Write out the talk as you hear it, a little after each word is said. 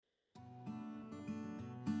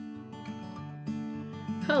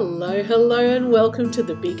Hello, and welcome to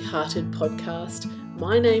the Big Hearted Podcast.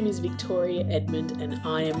 My name is Victoria Edmond, and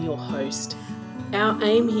I am your host. Our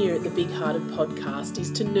aim here at the Big Hearted Podcast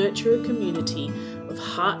is to nurture a community of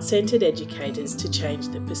heart-centred educators to change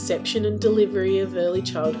the perception and delivery of early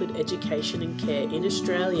childhood education and care in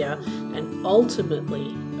Australia and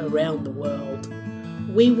ultimately around the world.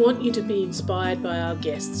 We want you to be inspired by our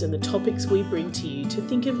guests and the topics we bring to you to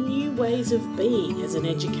think of new ways of being as an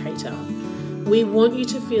educator. We want you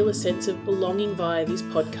to feel a sense of belonging via this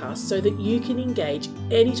podcast so that you can engage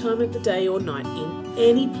any time of the day or night in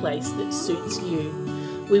any place that suits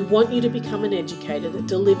you. We want you to become an educator that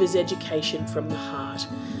delivers education from the heart,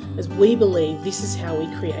 as we believe this is how we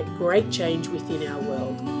create great change within our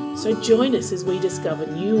world. So join us as we discover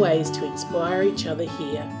new ways to inspire each other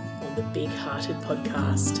here on the Big Hearted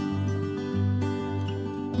Podcast.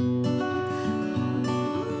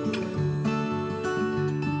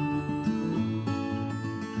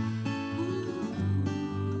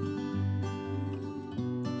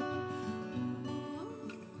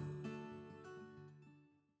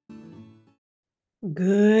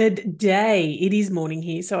 Good day. It is morning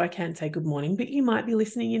here, so I can say good morning, but you might be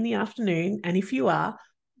listening in the afternoon. And if you are,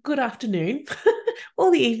 good afternoon or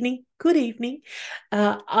the evening, good evening.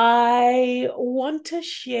 I want to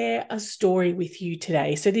share a story with you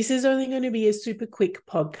today. So this is only going to be a super quick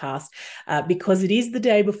podcast because it is the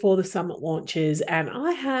day before the summit launches and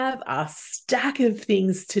I have a stack of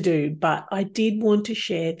things to do, but I did want to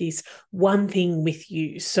share this one thing with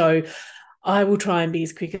you. So I will try and be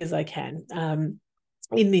as quick as I can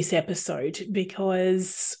in this episode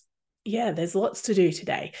because, there's lots to do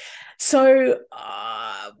today. So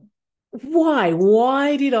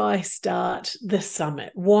why did I start the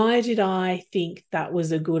summit? Why did I think that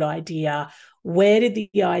was a good idea? Where did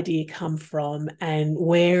the idea come from? And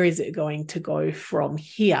where is it going to go from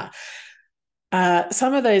here?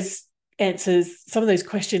 Some of those answers, some of those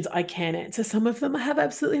questions I can answer, some of them I have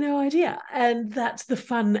absolutely no idea. And that's the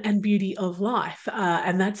fun and beauty of life.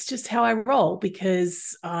 And that's just how I roll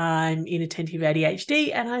because I'm inattentive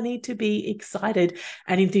ADHD and I need to be excited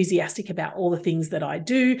and enthusiastic about all the things that I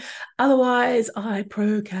do. Otherwise, I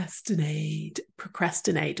procrastinate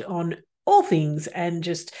on all things and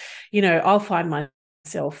just, I'll find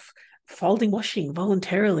myself folding washing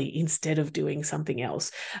voluntarily instead of doing something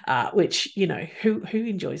else, which, who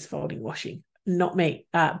enjoys folding washing? Not me.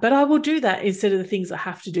 But I will do that instead of the things I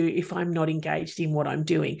have to do if I'm not engaged in what I'm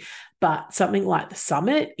doing. But something like the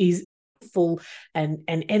summit is full and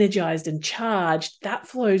energized and charged, that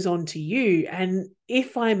flows on to you. And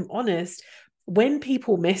if I'm honest, when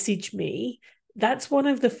people message me, that's one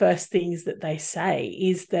of the first things that they say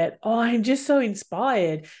is that, oh, I'm just so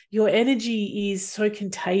inspired. Your energy is so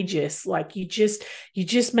contagious. Like you just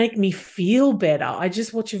make me feel better. I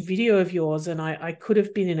just watch a video of yours and I could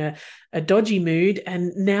have been in a dodgy mood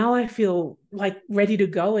and now I feel like ready to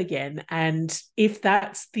go again. And if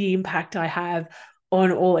that's the impact I have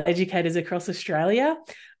on all educators across Australia,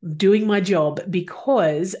 I'm doing my job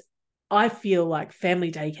because I feel like family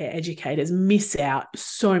daycare educators miss out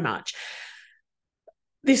so much.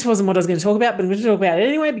 This wasn't what I was going to talk about, but I'm going to talk about it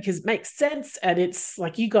anyway because it makes sense. And it's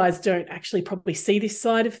like you guys don't actually probably see this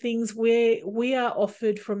side of things where we are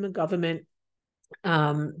offered from the government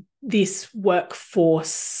this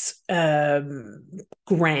workforce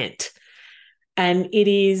grant. And it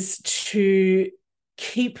is to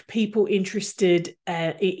keep people interested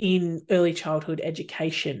in early childhood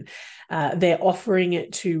education. They're offering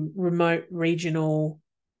it to remote, regional,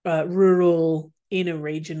 rural, inner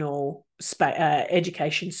regional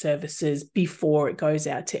education services before it goes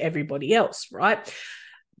out to everybody else, right?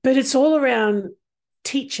 But it's all around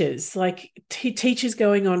teachers, like teachers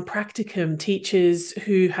going on practicum, teachers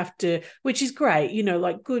who have to, which is great,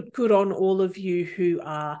 like good on all of you who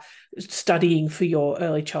are studying for your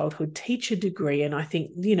early childhood teacher degree. And I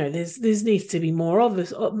think, there's needs to be more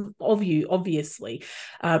of you, obviously.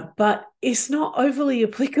 But it's not overly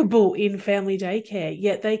applicable in family daycare,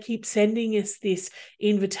 yet they keep sending us this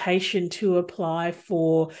invitation to apply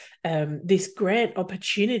for this grant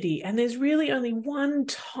opportunity. And there's really only one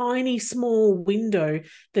tiny small window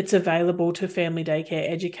that's available to family daycare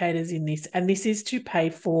educators in this. And this is to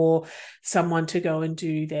pay for someone to go and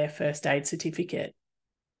do their first aid certificate.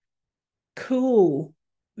 Cool.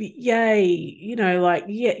 Yay. You're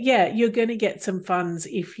going to get some funds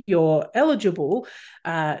if you're eligible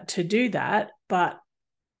to do that. But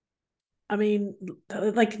I mean,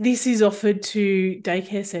 like this is offered to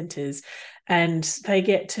daycare centers and they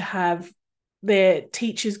get to have their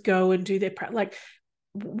teachers go and do their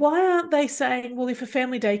why aren't they saying, well, if a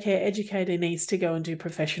family daycare educator needs to go and do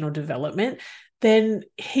professional development, then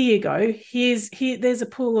here you go. There's a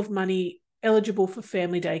pool of money eligible for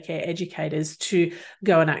family daycare educators to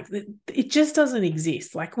go and act. It just doesn't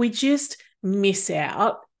exist. Like, we just miss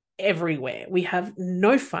out everywhere. We have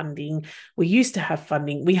no funding. We used to have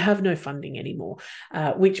funding. We have no funding anymore,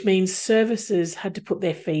 which means services had to put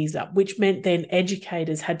their fees up, which meant then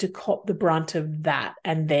educators had to cop the brunt of that.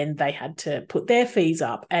 And then they had to put their fees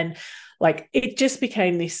up. And like, it just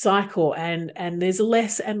became this cycle, and there's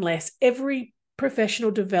less and less. Every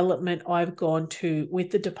professional development I've gone to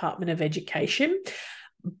with the Department of Education,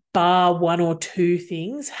 bar one or two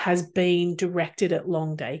things, has been directed at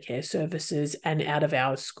long daycare services and out of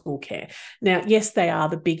hours school care. Now, yes, they are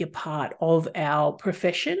the bigger part of our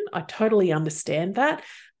profession. I totally understand that,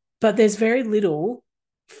 but there's very little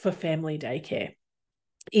for family daycare.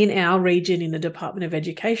 In our region, in the Department of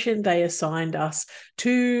Education, they assigned us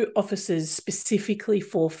 2 officers specifically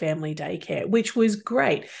for family daycare, which was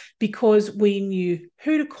great because we knew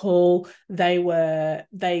who to call.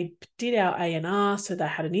 They did our A&R, so they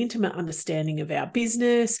had an intimate understanding of our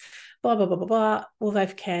business, blah, blah, blah, blah, blah. Well,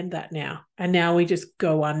 they've canned that now. And now we just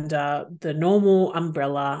go under the normal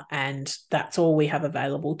umbrella, and that's all we have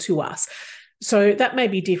available to us. So that may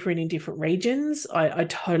be different in different regions. I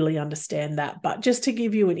totally understand that. But just to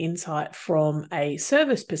give you an insight from a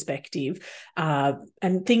service perspective,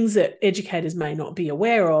 and things that educators may not be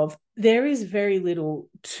aware of, there is very little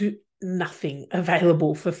to nothing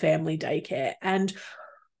available for family daycare. And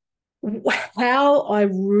how I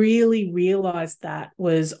really realized that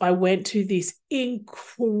was I went to this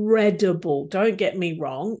incredible, don't get me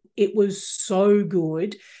wrong, it was so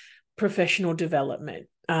good, professional development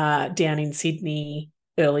down in Sydney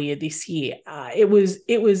earlier this year. It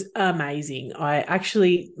was amazing. I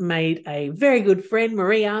actually made a very good friend,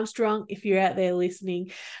 Marie Armstrong, if you're out there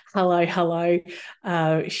listening. Hello.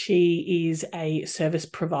 She is a service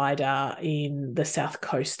provider in the south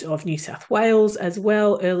coast of New South Wales as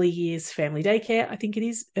well. Early years family daycare. I think it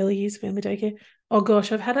is early years family daycare. Oh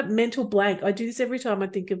gosh, I've had a mental blank. I do this every time I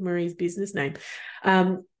think of Marie's business name.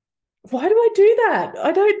 Why do I do that?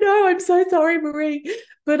 I don't know. I'm so sorry, Marie,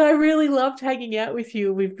 but I really loved hanging out with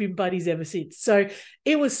you. We've been buddies ever since. So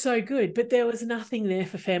it was so good, but there was nothing there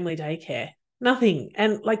for family daycare. Nothing.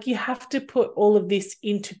 And like, you have to put all of this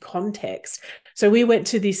into context. So we went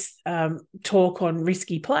to this talk on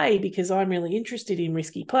risky play because I'm really interested in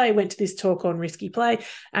risky play. Went to this talk on risky play,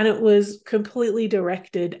 and it was completely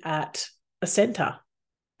directed at a centre.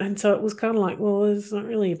 And so it was kind of like, well, it's not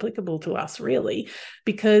really applicable to us, really,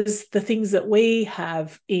 because the things that we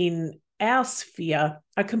have in our sphere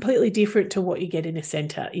are completely different to what you get in a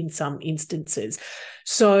centre in some instances.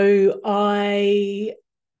 So I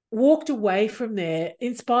walked away from there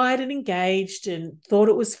inspired and engaged and thought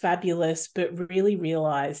it was fabulous, but really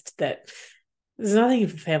realised that there's nothing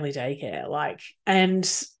for family daycare. And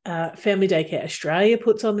Family Daycare Australia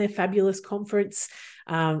puts on their fabulous conference.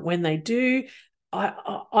 When they do,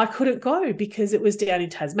 I couldn't go because it was down in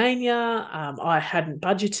Tasmania. I hadn't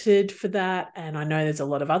budgeted for that. And I know there's a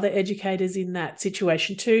lot of other educators in that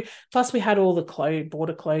situation too. Plus we had all the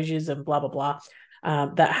border closures and blah, blah, blah.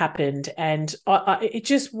 That happened, and it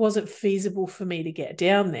just wasn't feasible for me to get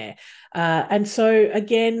down there. And so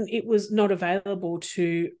again, it was not available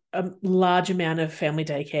to a large amount of family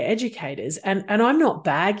daycare educators. And I'm not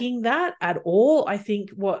bagging that at all. I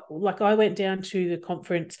think I went down to the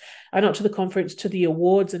conference, not to the conference, to the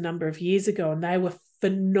awards a number of years ago, and they were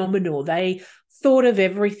phenomenal. They thought of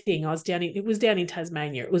everything. It was down in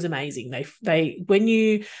Tasmania. It was amazing. And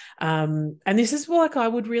this is I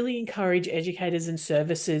would really encourage educators and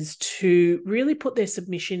services to really put their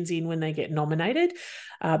submissions in when they get nominated,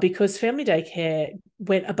 because family daycare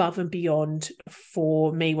went above and beyond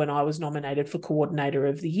for me when I was nominated for Coordinator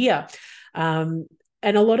of the Year. And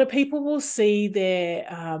a lot of people will see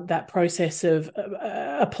that process of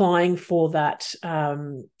applying for that,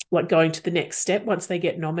 going to the next step once they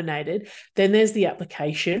get nominated. Then there's the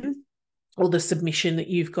application or the submission that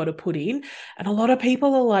you've got to put in. And a lot of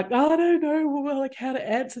people are like, oh, I don't know how to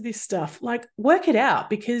answer this stuff. Work it out,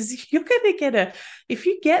 because you're going to if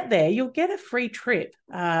you get there, you'll get a free trip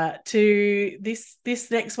to this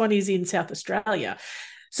next one is in South Australia.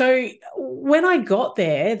 So when I got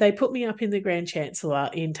there, they put me up in the Grand Chancellor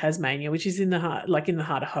in Tasmania, which is in the heart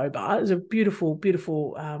of Hobart. It was a beautiful,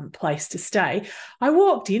 beautiful place to stay. I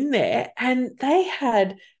walked in there and they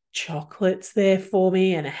had chocolates there for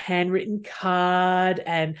me and a handwritten card,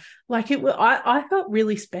 and I felt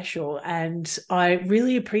really special, and I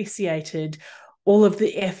really appreciated all of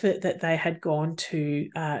the effort that they had gone to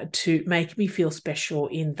make me feel special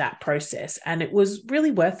in that process. And it was really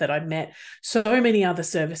worth it. I met so many other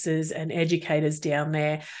services and educators down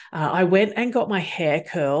there. I went and got my hair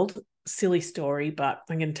curled. Silly story, but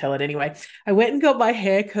I'm going to tell it anyway. I went and got my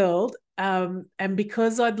hair curled. And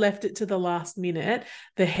because I'd left it to the last minute,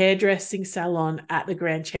 the hairdressing salon at the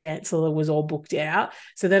Grand Chancellor was all booked out.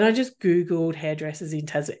 So then I just Googled hairdressers in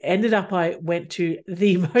Tasmania. Ended up, I went to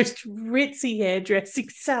the most ritzy hairdressing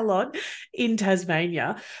salon in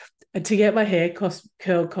Tasmania. And to get my hair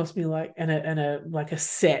curled cost me like, and a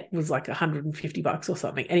set was like $150 or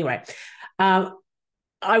something. Anyway, as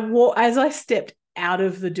I stepped out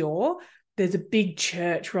of the door, there's a big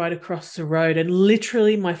church right across the road, and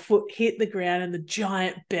literally my foot hit the ground and the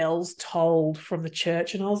giant bells tolled from the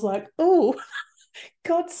church. And I was like, oh,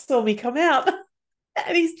 God saw me come out.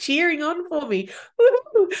 And he's cheering on for me.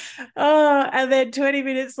 And then 20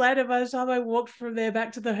 minutes later, by the time I walked from there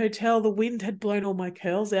back to the hotel, the wind had blown all my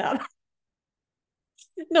curls out.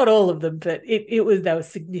 Not all of them, but they were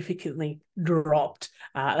significantly dropped.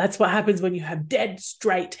 That's what happens when you have dead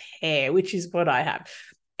straight hair, which is what I have.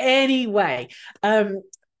 Anyway, and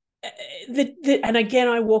again,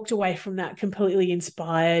 I walked away from that completely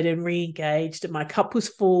inspired and re-engaged, and my cup was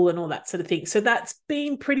full and all that sort of thing. So that's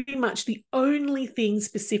been pretty much the only thing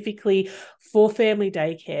specifically for family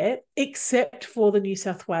daycare, except for the New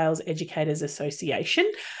South Wales Educators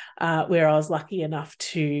Association, where I was lucky enough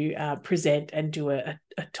to present and do a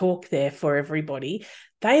talk there for everybody.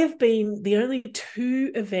 They have been the only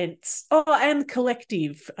two events, and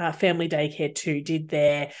Collective Family Daycare too did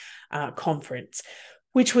their conference,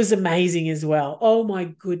 which was amazing as well. Oh my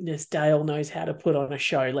goodness, Dale knows how to put on a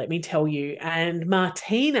show, let me tell you. And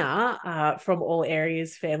Martina from All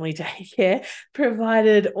Areas Family Daycare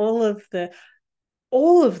provided all of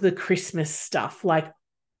the Christmas stuff, like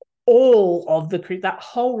that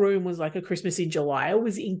whole room was like a Christmas in July. It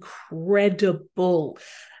was incredible.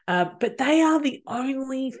 But they are the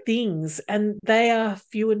only things, and they are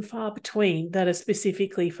few and far between, that are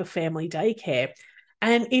specifically for family daycare.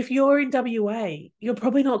 And if you're in WA, you're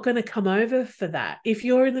probably not going to come over for that. If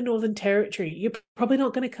you're in the Northern Territory, you're probably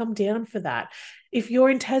not going to come down for that. If you're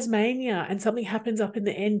in Tasmania and something happens up in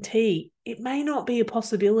the NT, it may not be a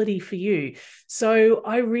possibility for you. So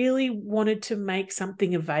I really wanted to make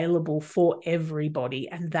something available for everybody.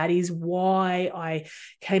 And that is why I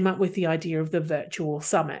came up with the idea of the virtual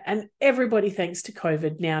summit. And everybody, thanks to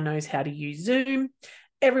COVID, now knows how to use Zoom.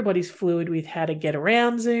 Everybody's fluid with how to get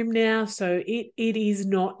around Zoom now. So it is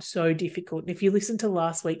not so difficult. And if you listen to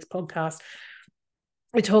last week's podcast,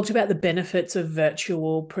 we talked about the benefits of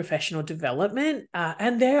virtual professional development,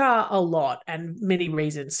 and there are a lot and many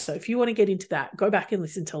reasons. So if you want to get into that, go back and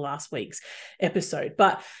listen to last week's episode.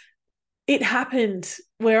 But it happened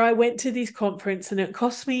where I went to this conference, and it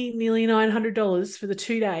cost me nearly $900 for the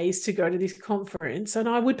 2 days to go to this conference. And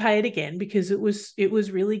I would pay it again because it was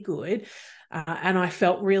really good. And I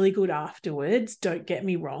felt really good afterwards, don't get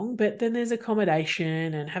me wrong. But then there's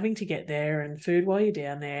accommodation and having to get there and food while you're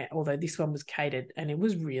down there, although this one was catered and it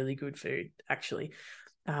was really good food, actually.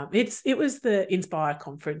 It was the Inspire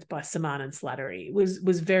conference by Saman and Slattery. It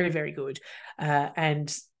was very, very good.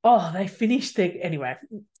 And they finished anyway.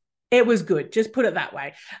 It was good, just put it that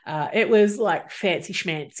way. It was like fancy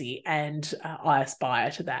schmancy, and I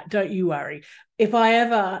aspire to that. Don't you worry. If I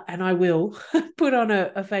ever, and I will, put on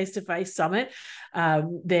a face-to-face summit,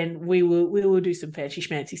 then we will do some fancy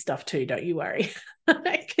schmancy stuff too. Don't you worry.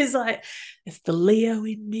 Because it's the Leo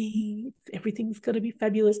in me. Everything's got to be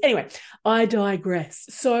fabulous. Anyway, I digress.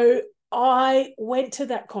 So I went to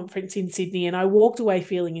that conference in Sydney and I walked away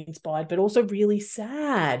feeling inspired, but also really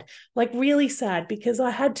sad, because I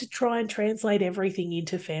had to try and translate everything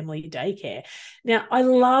into family daycare. Now, I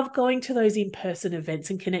love going to those in-person events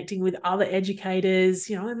and connecting with other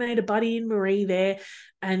educators. I made a buddy in Marie there,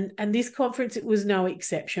 and this conference, it was no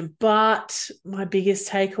exception. But my biggest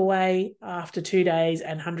takeaway after 2 days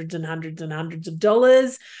and hundreds and hundreds and hundreds of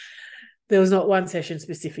dollars, there was not one session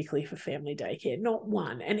specifically for family daycare, not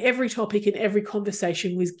one. And every topic and every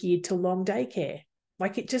conversation was geared to long daycare.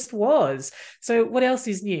 Like it just was. So what else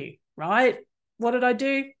is new, right? What did I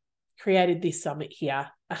do? Created this summit here,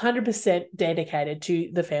 100% dedicated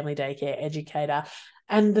to the family daycare educator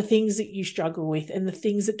and the things that you struggle with and the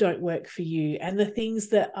things that don't work for you and the things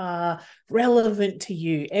that are relevant to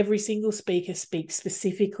you. Every single speaker speaks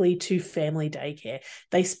specifically to family daycare.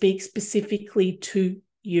 They speak specifically to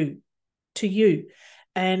you.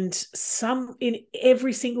 And some in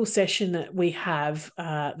every single session that we have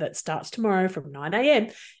that starts tomorrow from 9 a.m,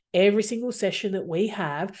 every single session that we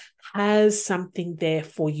have has something there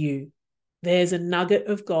for you. There's a nugget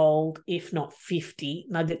of gold, if not 50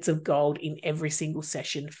 nuggets of gold in every single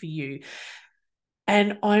session for you.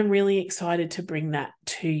 And I'm really excited to bring that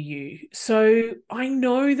to you. So I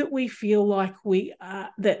know that we feel like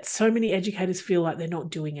that so many educators feel like they're not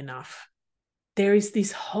doing enough. There is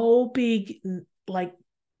this whole big, like,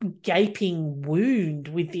 gaping wound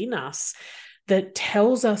within us that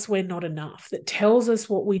tells us we're not enough, that tells us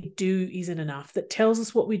what we do isn't enough, that tells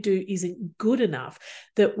us what we do isn't good enough,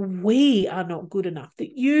 that we are not good enough,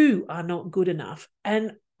 that you are not good enough.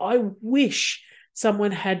 And I wish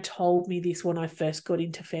someone had told me this when I first got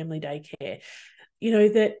into family daycare,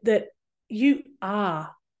 that you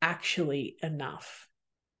are actually enough.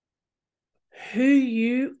 Who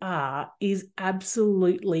you are is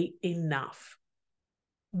absolutely enough.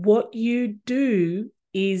 What you do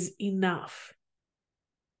is enough.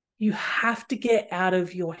 You have to get out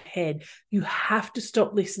of your head. You have to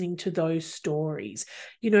stop listening to those stories.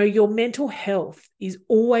 Your mental health is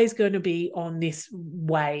always going to be on this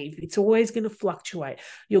wave. It's always going to fluctuate.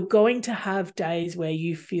 You're going to have days where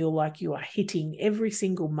you feel like you are hitting every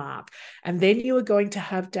single mark. And then you are going to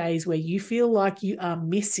have days where you feel like you are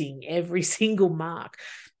missing every single mark.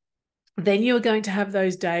 Then you're going to have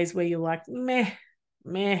those days where you're like, meh,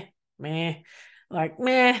 meh, meh. Like,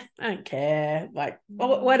 meh, I don't care. Like,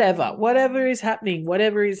 whatever is happening,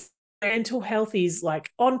 whatever is mental health is like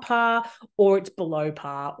on par or it's below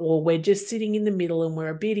par, or we're just sitting in the middle and we're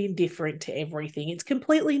a bit indifferent to everything. It's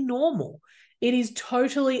completely normal. It is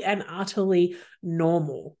totally and utterly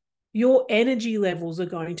normal. Your energy levels are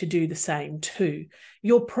going to do the same too.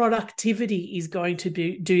 Your productivity is going to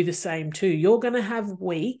do the same too. You're going to have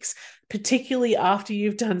weeks, particularly after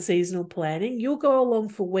you've done seasonal planning. You'll go along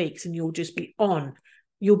for weeks and you'll just be on.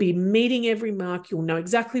 You'll be meeting every mark. You'll know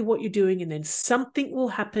exactly what you're doing, and then something will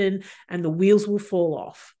happen and the wheels will fall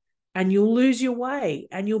off. And you'll lose your way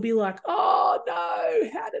and you'll be like, oh no,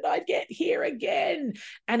 how did I get here again?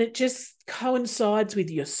 And it just coincides with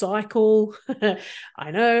your cycle.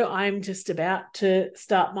 I know I'm just about to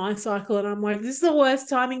start my cycle and I'm like, this is the worst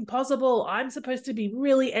timing possible. I'm supposed to be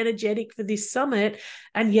really energetic for this summit,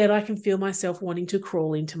 and yet I can feel myself wanting to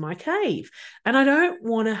crawl into my cave. And I don't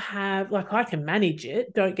want to have, like, I can manage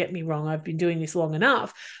it. Don't get me wrong. I've been doing this long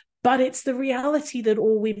enough. But it's the reality that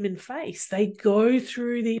all women face. They go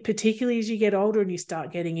through particularly as you get older and you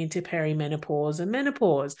start getting into perimenopause and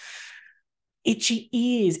menopause, itchy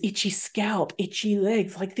ears, itchy scalp, itchy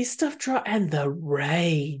legs, like this stuff. And the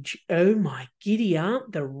rage. Oh my giddy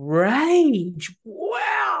aunt, the rage.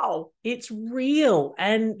 Wow, it's real.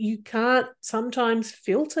 And you can't sometimes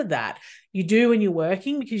filter that. You do when you're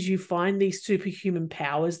working because you find these superhuman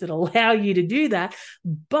powers that allow you to do that.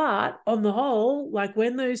 But on the whole, like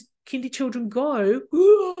when those kindy children go,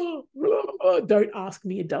 don't ask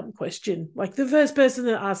me a dumb question. Like the first person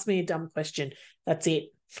that asks me a dumb question, that's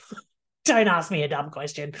it. Don't ask me a dumb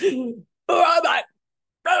question.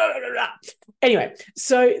 Anyway,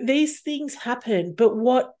 so these things happen, but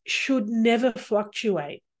what should never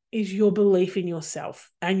fluctuate is your belief in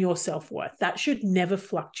yourself and your self-worth. That should never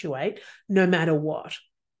fluctuate, no matter what.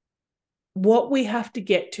 What we have to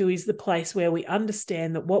get to is the place where we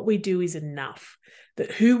understand that what we do is enough,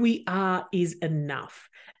 that who we are is enough,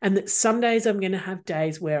 and that some days I'm going to have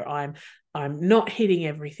days where I'm not hitting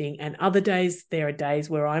everything, and other days there are days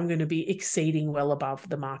where I'm going to be exceeding well above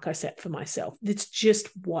the mark I set for myself. It's just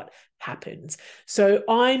what happens. So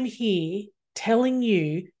I'm here telling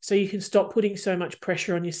you so you can stop putting so much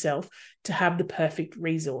pressure on yourself to have the perfect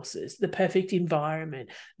resources, the perfect environment,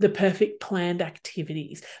 the perfect planned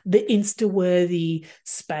activities, the Insta-worthy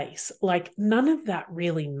space. Like none of that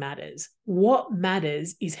really matters. What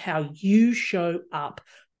matters is how you show up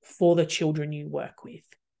for the children you work with.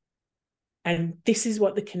 And this is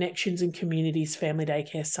what the Connections and Communities Family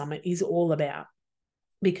Daycare Summit is all about.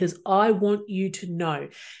 Because I want you to know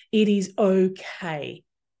it is okay.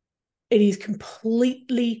 It is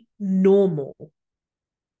completely normal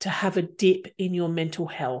to have a dip in your mental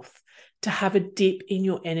health, to have a dip in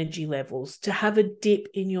your energy levels, to have a dip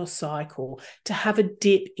in your cycle, to have a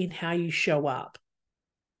dip in how you show up.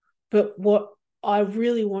 But what I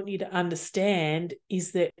really want you to understand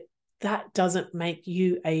is that doesn't make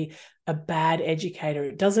you a bad educator.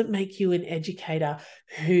 It doesn't make you an educator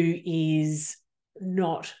who is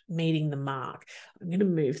not meeting the mark. I'm going to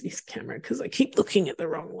move this camera because I keep looking at the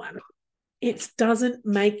wrong one. It doesn't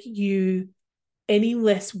make you any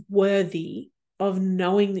less worthy of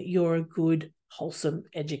knowing that you're a good, wholesome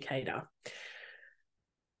educator.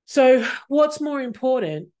 So what's more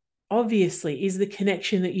important, obviously, is the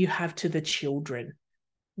connection that you have to the children.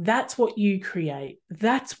 That's what you create.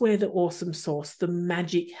 That's where the awesome sauce, the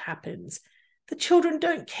magic happens. The children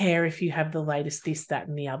don't care if you have the latest this, that,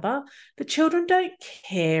 and the other. The children don't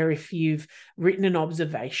care if you've written an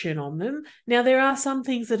observation on them. Now, there are some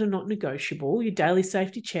things that are not negotiable. Your daily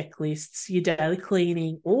safety checklists, your daily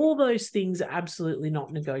cleaning, all those things are absolutely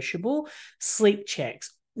not negotiable. Sleep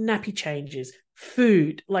checks, nappy changes,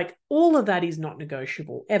 food, like all of that is not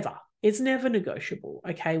negotiable ever. It's never negotiable.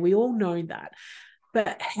 Okay, we all know that.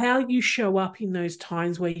 But how you show up in those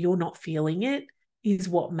times where you're not feeling it is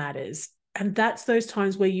what matters. And that's those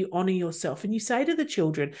times where you honor yourself and you say to the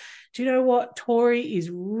children, do you know what? Tori is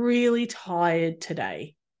really tired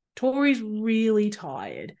today. Tori's really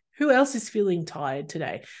tired. Who else is feeling tired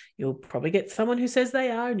today? You'll probably get someone who says they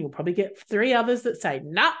are, and you'll probably get 3 others that say,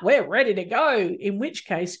 nah, we're ready to go. In which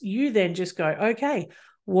case, you then just go, okay,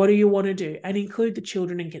 what do you want to do? And include the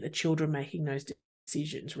children and get the children making those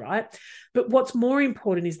decisions, right? But what's more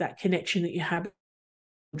important is that connection that you have with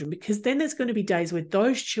children, because then there's going to be days where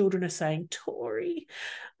those children are saying, Tori,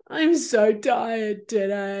 I'm so tired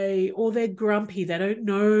today, or they're grumpy. They don't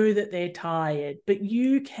know that they're tired, but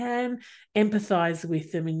you can empathize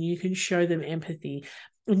with them and you can show them empathy.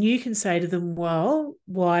 And you can say to them, well,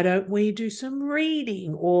 why don't we do some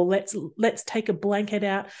reading? Or let's take a blanket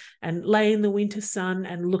out and lay in the winter sun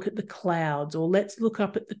and look at the clouds. Or let's look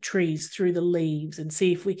up at the trees through the leaves and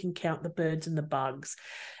see if we can count the birds and the bugs.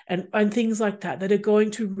 And things like that are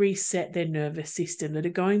going to reset their nervous system, that are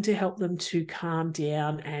going to help them to calm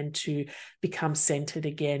down and to become centered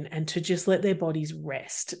again and to just let their bodies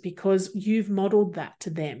rest, because you've modeled that to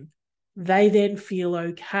them. They then feel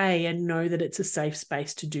okay and know that it's a safe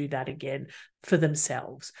space to do that again for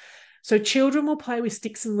themselves. So children will play with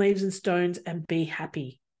sticks and leaves and stones and be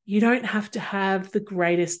happy. You don't have to have the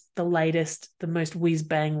greatest, the latest, the most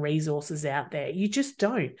whiz-bang resources out there. You just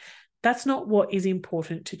don't. That's not what is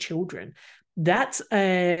important to children. That's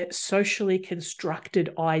a socially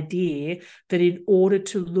constructed idea that in order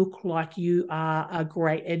to look like you are a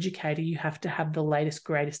great educator, you have to have the latest,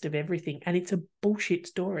 greatest of everything. And it's a bullshit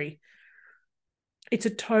story. It's a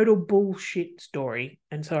total bullshit story.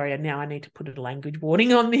 And sorry, now I need to put a language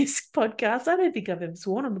warning on this podcast. I don't think I've ever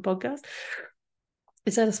sworn on the podcast.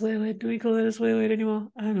 Is that a swear word? Do we call it a swear word anymore?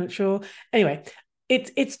 I'm not sure. Anyway,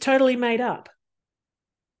 it's totally made up.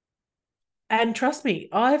 And trust me,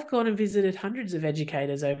 I've gone and visited hundreds of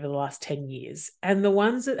educators over the last 10 years. And the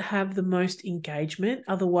ones that have the most engagement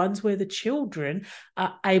are the ones where the children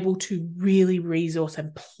are able to really resource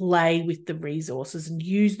and play with the resources and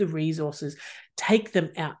use the resources, take them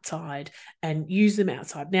outside and use them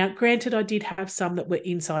outside. Now, granted, I did have some that were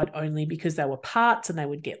inside only because they were parts and they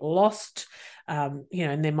would get lost. And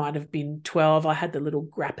there might have been 12. I had the little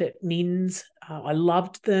grappet nins. I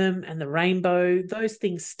loved them, and the rainbow. Those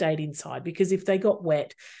things stayed inside because if they got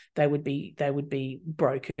wet, they would be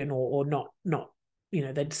broken or not.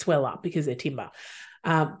 They'd swell up because they're timber.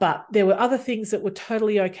 But there were other things that were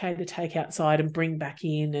totally okay to take outside and bring back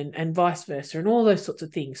in, and vice versa, and all those sorts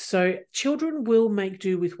of things. So children will make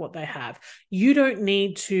do with what they have. You don't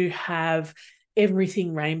need to have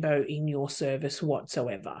everything rainbow in your service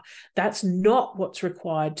whatsoever. That's not what's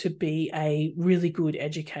required to be a really good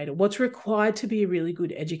educator. What's required to be a really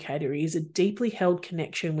good educator is a deeply held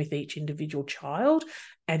connection with each individual child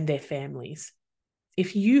and their families.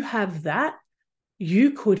 If you have that,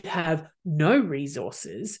 you could have no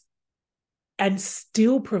resources and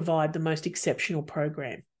still provide the most exceptional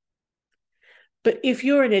program. But if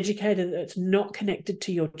you're an educator that's not connected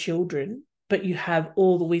to your children, but you have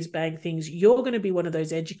all the whiz-bang things, you're going to be one of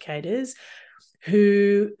those educators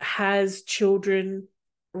who has children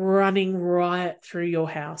running riot through your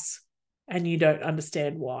house and you don't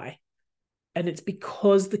understand why. And it's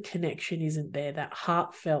because the connection isn't there. That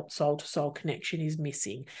heartfelt soul-to-soul connection is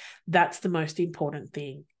missing. That's the most important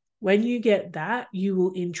thing. When you get that, you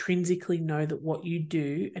will intrinsically know that what you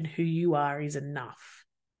do and who you are is enough.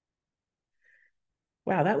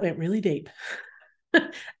 Wow, that went really deep.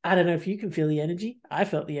 I don't know if you can feel the energy. I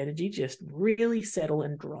felt the energy just really settle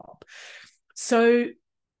and drop. So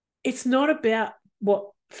it's not about what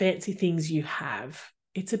fancy things you have.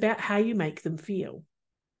 It's about how you make them feel.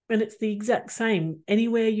 And it's the exact same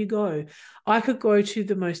anywhere you go. I could go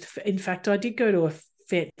to in fact, I did go to a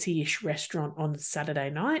fancy-ish restaurant on Saturday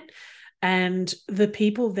night, and the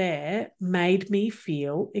people there made me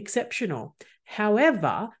feel exceptional.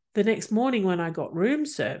 However, the next morning when I got room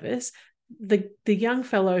service, the young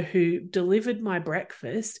fellow who delivered my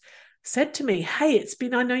breakfast said to me, hey,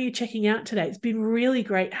 I know you're checking out today. It's been really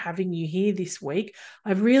great having you here this week.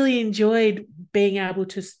 I've really enjoyed being able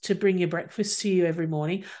to bring your breakfast to you every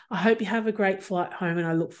morning. I hope you have a great flight home and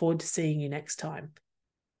I look forward to seeing you next time.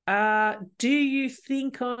 Do you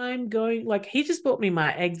think I'm going, like, he just bought me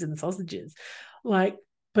my eggs and sausages, like,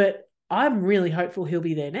 but I'm really hopeful he'll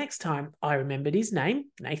be there next time. I remembered his name,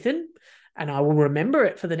 Nathan, and I will remember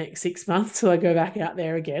it for the next 6 months till I go back out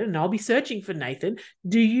there again, and I'll be searching for Nathan.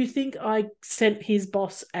 Do you think I sent his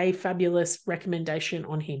boss a fabulous recommendation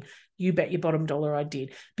on him? You bet your bottom dollar I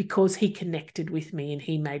did, because he connected with me and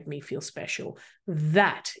he made me feel special.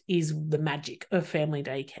 That is the magic of family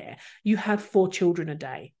daycare. You have 4 children a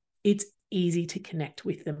day. It's easy to connect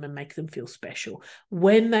with them and make them feel special.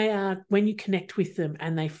 When you connect with them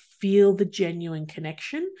and they feel the genuine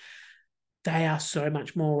connection, they are so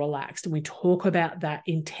much more relaxed. And we talk about that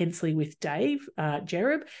intensely with Dave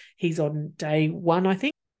Jereb. He's on day 1, I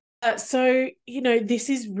think. So, this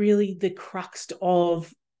is really the crux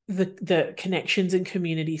of the Connections and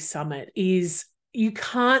Community Summit. Is you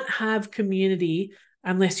can't have community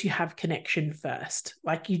unless you have connection first.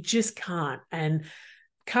 Like, you just can't. And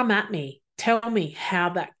come at me, tell me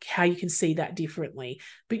how you can see that differently.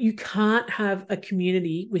 But you can't have a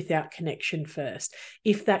community without connection first.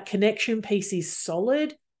 If that connection piece is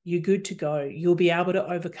solid, you're good to go. You'll be able to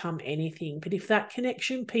overcome anything. But if that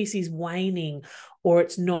connection piece is waning, or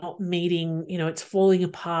it's not meeting, it's falling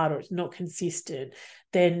apart, or it's not consistent,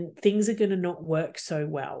 then things are going to not work so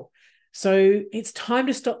well. So it's time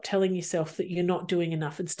to stop telling yourself that you're not doing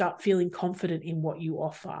enough and start feeling confident in what you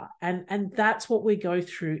offer. And that's what we go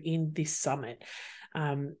through in this summit.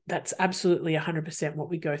 That's absolutely 100% what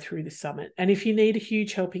we go through this summit. And if you need a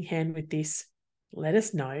huge helping hand with this, let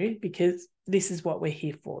us know, because this is what we're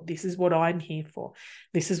here for. This is what I'm here for.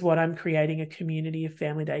 This is what I'm creating a community of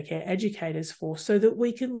family daycare educators for, so that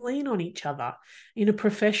we can lean on each other in a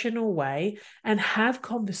professional way and have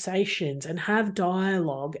conversations and have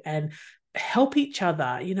dialogue and help each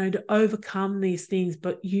other, to overcome these things.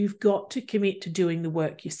 But you've got to commit to doing the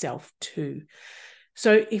work yourself too.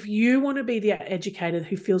 So if you want to be the educator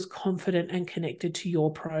who feels confident and connected to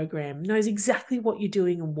your program, knows exactly what you're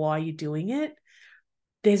doing and why you're doing it,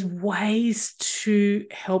 there's ways to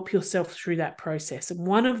help yourself through that process. And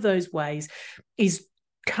one of those ways is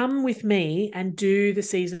come with me and do the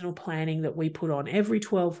seasonal planning that we put on every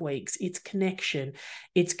 12 weeks. It's connection,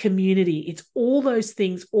 it's community, it's all those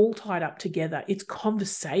things all tied up together. It's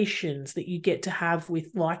conversations that you get to have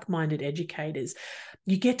with like-minded educators.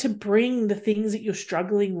 You get to bring the things that you're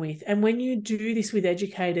struggling with. And when you do this with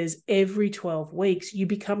educators every 12 weeks, you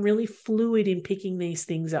become really fluid in picking these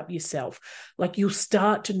things up yourself. Like, you'll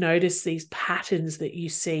start to notice these patterns that you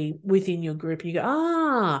see within your group. And you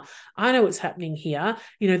go, I know what's happening here.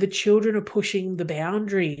 The children are pushing the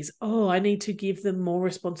boundaries. Oh, I need to give them more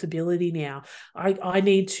responsibility now. I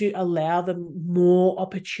need to allow them more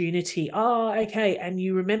opportunity. Oh, okay. And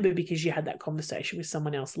you remember because you had that conversation with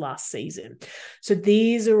someone else last season. So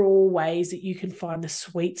these are all ways that you can find the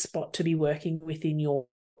sweet spot to be working within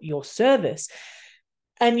your service.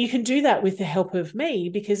 And you can do that with the help of me,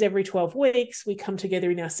 because every 12 weeks we come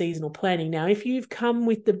together in our seasonal planning. Now, if you've come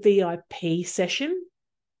with the VIP session,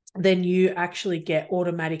 then you actually get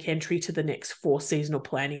automatic entry to the next 4 seasonal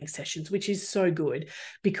planning sessions, which is so good,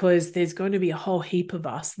 because there's going to be a whole heap of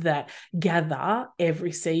us that gather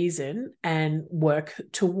every season and work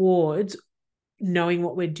towards knowing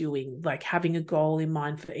what we're doing, like having a goal in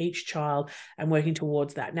mind for each child and working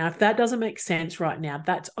towards that. Now, if that doesn't make sense right now,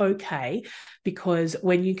 that's okay, because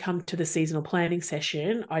when you come to the seasonal planning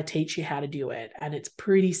session, I teach you how to do it. And it's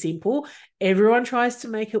pretty simple. Everyone tries to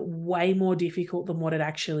make it way more difficult than what it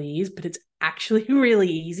actually is, but it's actually really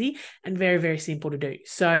easy and very, very simple to do.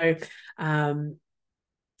 So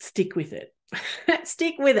stick with it.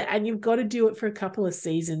 Stick with it. And you've got to do it for a couple of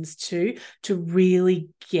seasons too, to really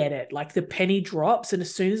get it. Like, the penny drops, and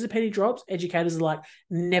as soon as the penny drops, educators are like,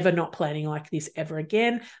 never not planning like this ever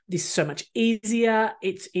again. This is so much easier.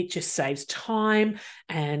 It just saves time,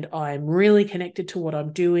 and I'm really connected to what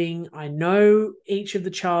I'm doing. I know each of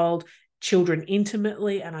the children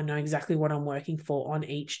intimately, and I know exactly what I'm working for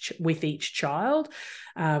with each child.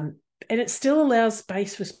 And it still allows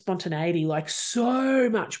space for spontaneity, like so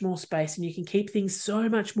much more space, and you can keep things so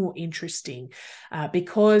much more interesting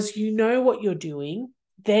because you know what you're doing.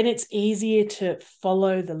 Then it's easier to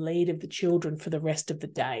follow the lead of the children for the rest of the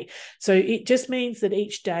day. So it just means that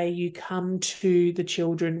each day you come to the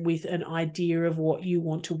children with an idea of what you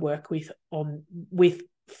want to work with,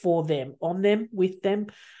 for them, on them, with them.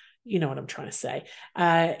 You know what I'm trying to say.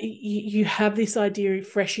 You have this idea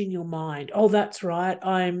fresh in your mind. Oh, that's right.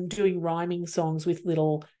 I'm doing rhyming songs with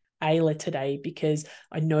little Ayla today because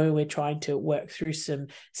I know we're trying to work through some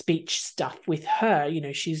speech stuff with her.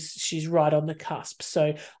 She's right on the cusp.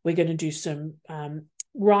 So we're going to do some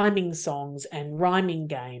rhyming songs and rhyming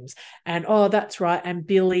games. And oh, that's right. And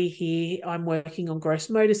Billy here, I'm working on gross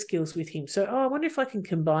motor skills with him. So, oh, I wonder if I can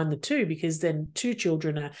combine the two, because then two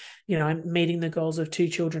children are, I'm meeting the goals of two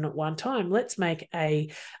children at one time. Let's make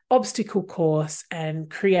a obstacle course and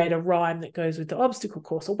create a rhyme that goes with the obstacle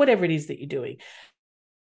course, or whatever it is that you're doing.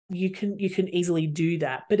 You can easily do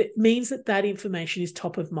that, but it means that that information is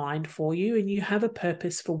top of mind for you, and you have a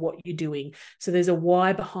purpose for what you're doing. So there's a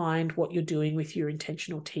why behind what you're doing with your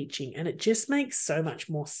intentional teaching, and it just makes so much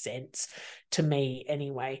more sense to me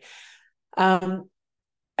anyway. And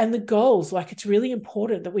the goals, like, it's really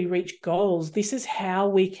important that we reach goals. This is how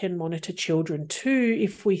we can monitor children too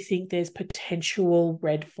if we think there's potential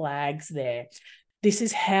red flags there. This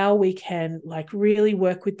is how we can really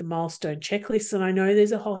work with the milestone checklists. And I know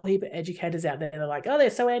there's a whole heap of educators out there that are like, oh,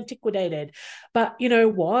 they're so antiquated. But you know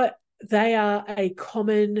what? They are a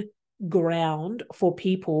common ground for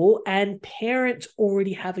people, and parents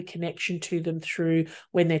already have a connection to them through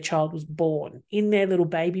when their child was born. In their little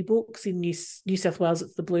baby books, in New South Wales,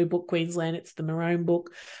 it's the blue book, Queensland, it's the maroon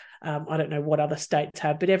book. I don't know what other states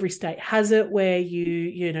have, but every state has it, where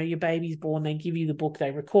your baby's born, they give you the book,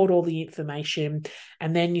 they record all the information,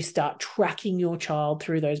 and then you start tracking your child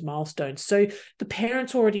through those milestones. So the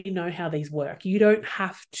parents already know how these work. You don't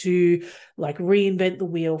have to reinvent the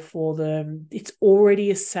wheel for them. It's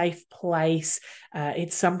already a safe place.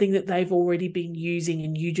 It's something that they've already been using,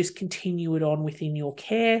 and you just continue it on within your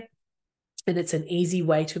care. And it's an easy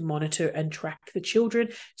way to monitor and track the children.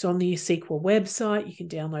 So on the Sequel website, you can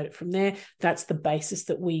download it from there. That's the basis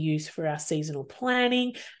that we use for our seasonal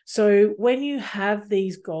planning. So when you have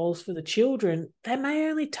these goals for the children, they may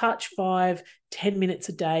only touch 5-10 minutes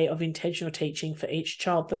a day of intentional teaching for each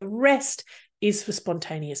child. The rest is for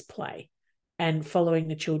spontaneous play and following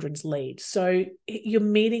the children's lead. So you're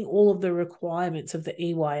meeting all of the requirements of the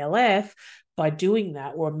EYLF by doing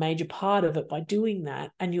that, or a major part of it by doing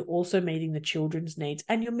that. And you're also meeting the children's needs,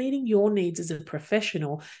 and you're meeting your needs as a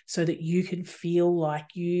professional, so that you can feel like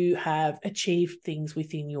you have achieved things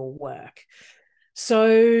within your work. So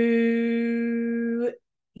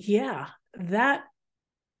yeah, that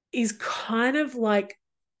is kind of like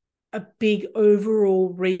a big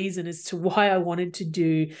overall reason as to why I wanted to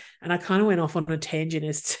do, and I kind of went off on a tangent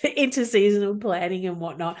as to interseasonal planning and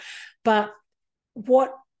whatnot. But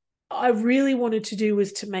what I really wanted to do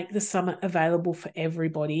was to make the summit available for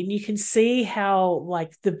everybody. And you can see how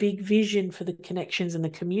the big vision for the connections and the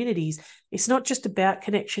communities, it's not just about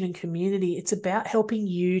connection and community. It's about helping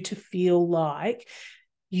you to feel like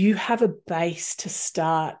you have a base to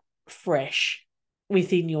start fresh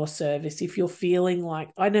within your service. If you're feeling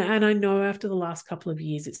I know after the last couple of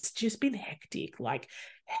years, it's just been hectic,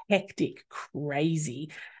 crazy.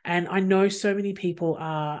 And I know so many people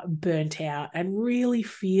are burnt out and really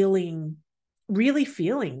feeling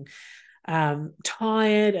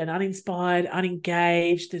tired and uninspired,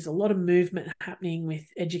 unengaged. There's a lot of movement happening with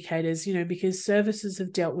educators, because services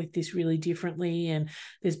have dealt with this really differently. And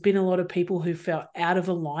there's been a lot of people who felt out of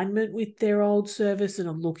alignment with their old service and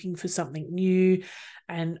are looking for something new.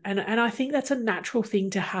 And I think that's a natural thing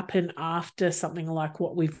to happen after something like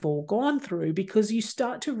what we've all gone through, because you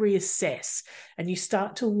start to reassess and you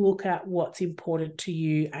start to look at what's important to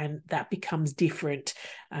you, and that becomes different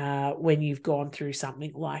when you've gone through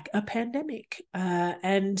something like a pandemic.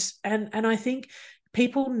 And I think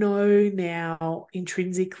people know now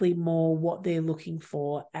intrinsically more what they're looking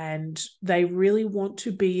for, and they really want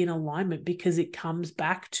to be in alignment, because it comes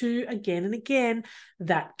back to, again and again,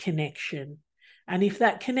 that connection. And if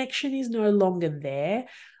that connection is no longer there,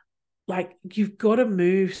 you've got to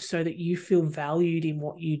move so that you feel valued in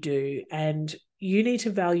what you do, and you need to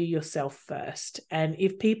value yourself first. And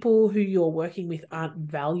if people who you're working with aren't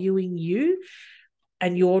valuing you,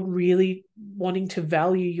 and you're really wanting to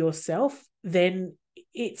value yourself, then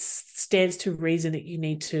it stands to reason that you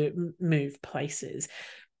need to move places.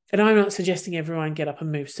 And I'm not suggesting everyone get up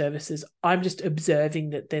and move services. I'm just observing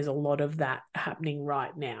that there's a lot of that happening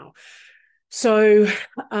right now. So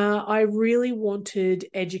I really wanted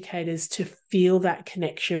educators to feel that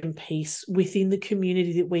connection piece within the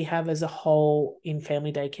community that we have as a whole in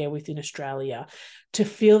family daycare within Australia. To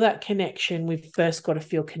feel that connection, we've first got to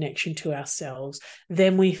feel connection to ourselves.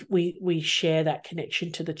 Then we share that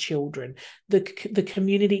connection to the children. The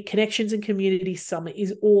community connections and community summit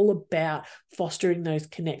is all about fostering those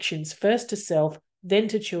connections, first to self, then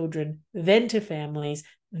to children, then to families,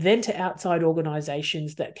 then to outside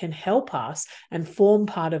organizations that can help us and form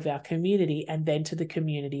part of our community, and then to the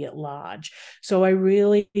community at large. So I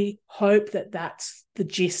really hope that that's the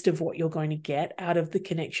gist of what you're going to get out of the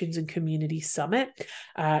Connections and Community Summit.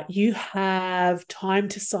 You have time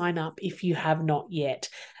to sign up if you have not yet.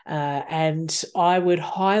 And I would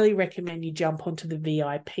highly recommend you jump onto the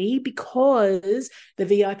VIP, because the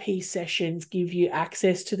VIP sessions give you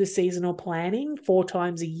access to the seasonal planning 4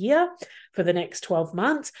 times a year for the next 12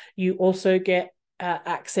 months. You also get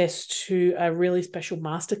access to a really special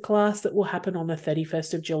masterclass that will happen on the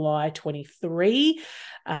 31st of July 23,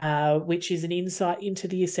 which is an insight into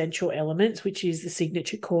the essential elements, which is the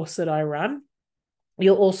signature course that I run.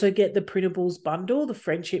 You'll also get the printables bundle, the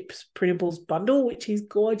friendships printables bundle, which is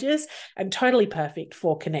gorgeous and totally perfect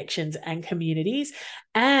for connections and communities.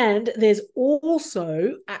 And there's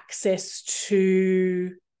also access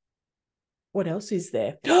to, what else is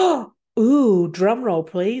there? Ooh, drum roll,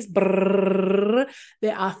 please. Brrr.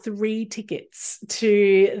 There are 3 tickets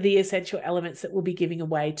to the essential elements that we'll be giving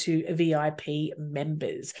away to VIP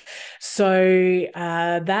members. So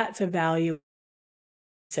that's a value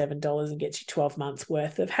 $7 and gets you 12 months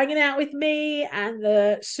worth of hanging out with me and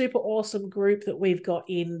the super awesome group that we've got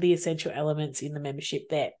in the essential elements in the membership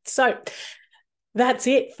there. So that's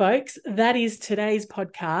it, folks. That is today's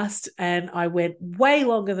podcast. And I went way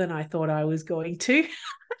longer than I thought I was going to.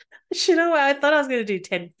 You know, I thought I was going to do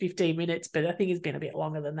 10, 15 minutes, but I think it's been a bit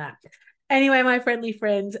longer than that. Anyway, my friendly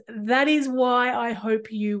friends, that is why I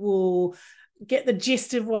hope you will get the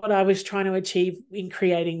gist of what I was trying to achieve in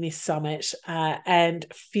creating this summit, and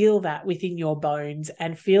feel that within your bones,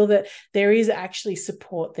 and feel that there is actually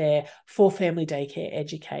support there for family daycare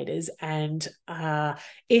educators. And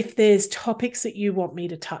if there's topics that you want me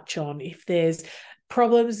to touch on, if there's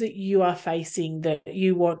problems that you are facing that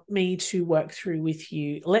you want me to work through with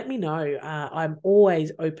you, let me know. I'm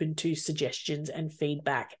always open to suggestions and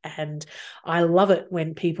feedback. And I love it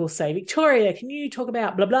when people say, Victoria, can you talk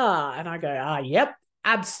about blah, blah? And I go, yep,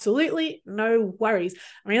 absolutely. No worries.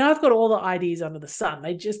 I mean, I've got all the ideas under the sun.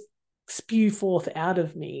 They just spew forth out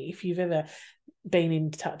of me. If you've ever been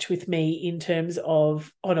in touch with me in terms of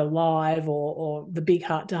on a live or the big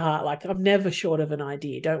heart to heart, like I'm never short of an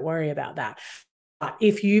idea. Don't worry about that.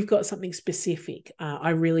 If you've got something specific,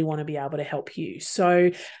 I really want to be able to help you.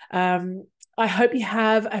 So I hope you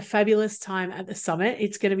have a fabulous time at the summit.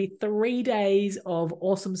 It's going to be 3 days of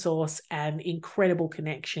awesome sauce and incredible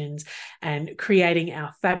connections and creating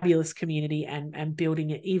our fabulous community and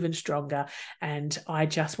building it even stronger. And I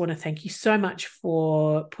just want to thank you so much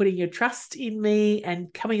for putting your trust in me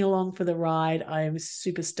and coming along for the ride. I am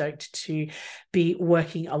super stoked to be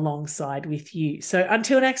working alongside with you. So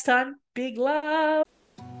until next time, big love.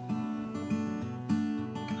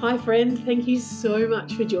 Hi friend, thank you so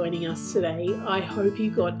much for joining us today. I hope you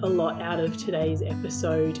got a lot out of today's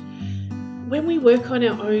episode. When we work on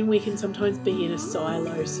our own, we can sometimes be in a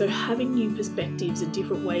silo, so having new perspectives and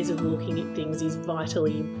different ways of looking at things is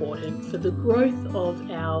vitally important for the growth of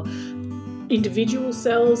our individual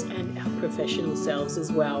selves and our professional selves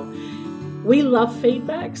as well. We love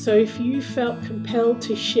feedback, so if you felt compelled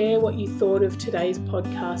to share what you thought of today's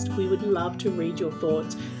podcast, we would love to read your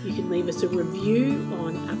thoughts. You can leave us a review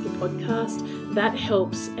on Apple Podcast. That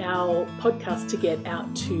helps our podcast to get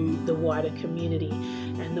out to the wider community.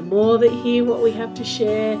 And the more that hear what we have to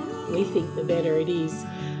share, we think the better it is.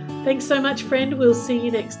 Thanks so much, friend. We'll see you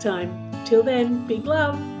next time. Till then, big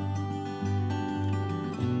love.